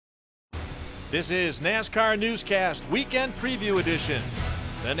This is NASCAR Newscast Weekend Preview Edition.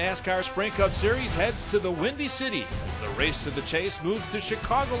 The NASCAR Sprint Cup Series heads to the Windy City as the race to the chase moves to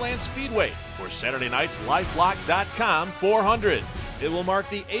Chicagoland Speedway for Saturday night's LifeLock.com 400. It will mark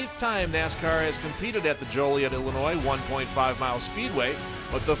the 8th time NASCAR has competed at the Joliet, Illinois 1.5-mile speedway,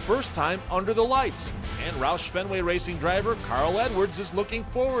 but the first time under the lights. And Roush Fenway Racing driver Carl Edwards is looking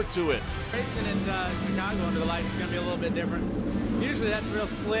forward to it. Racing in Chicago under the lights is going to be a little bit different. Usually that's real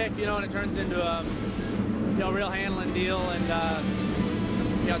slick, and it turns into a real handling deal, and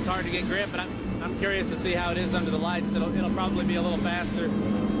it's hard to get grip. But I'm curious to see how it is under the lights. It'll probably be a little faster.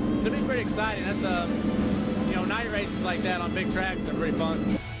 It'll be pretty exciting. That's night races like that on big tracks are pretty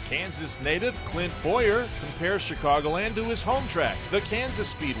fun. Kansas native Clint Bowyer compares Chicagoland to his home track, the Kansas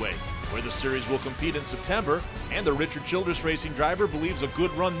Speedway, where the series will compete in September, and the Richard Childress Racing driver believes a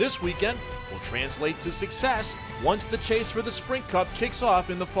good run this weekend will translate to success once the chase for the Sprint Cup kicks off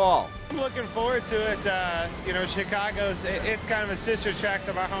in the fall. I'm looking forward to it. Chicago's, it's kind of a sister track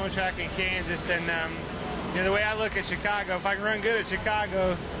to my home track in Kansas, and the way I look at Chicago, if I can run good at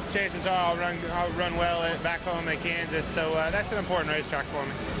Chicago, chances are I'll run well back home in Kansas, so that's an important racetrack for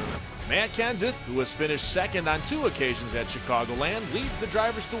me. Matt Kenseth, who has finished second on 2 occasions at Chicagoland, leads the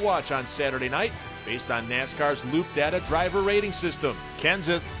drivers to watch on Saturday night based on NASCAR's Loop Data driver rating system.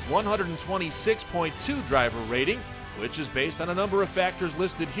 Kenseth's 126.2 driver rating, which is based on a number of factors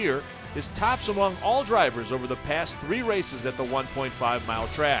listed here, is tops among all drivers over the past 3 races at the 1.5-mile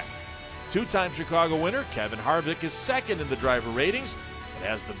track. 2-time Chicago winner Kevin Harvick is second in the driver ratings, but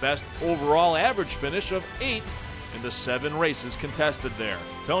has the best overall average finish of 8 in the 7 races contested there.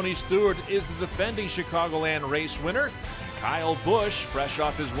 Tony Stewart is the defending Chicagoland race winner. Kyle Busch, fresh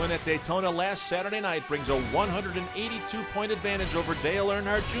off his win at Daytona last Saturday night, brings a 182-point advantage over Dale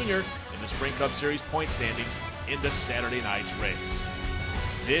Earnhardt Jr. in the Sprint Cup Series point standings in the Saturday night's race.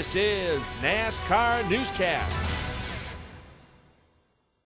 This is NASCAR Newscast.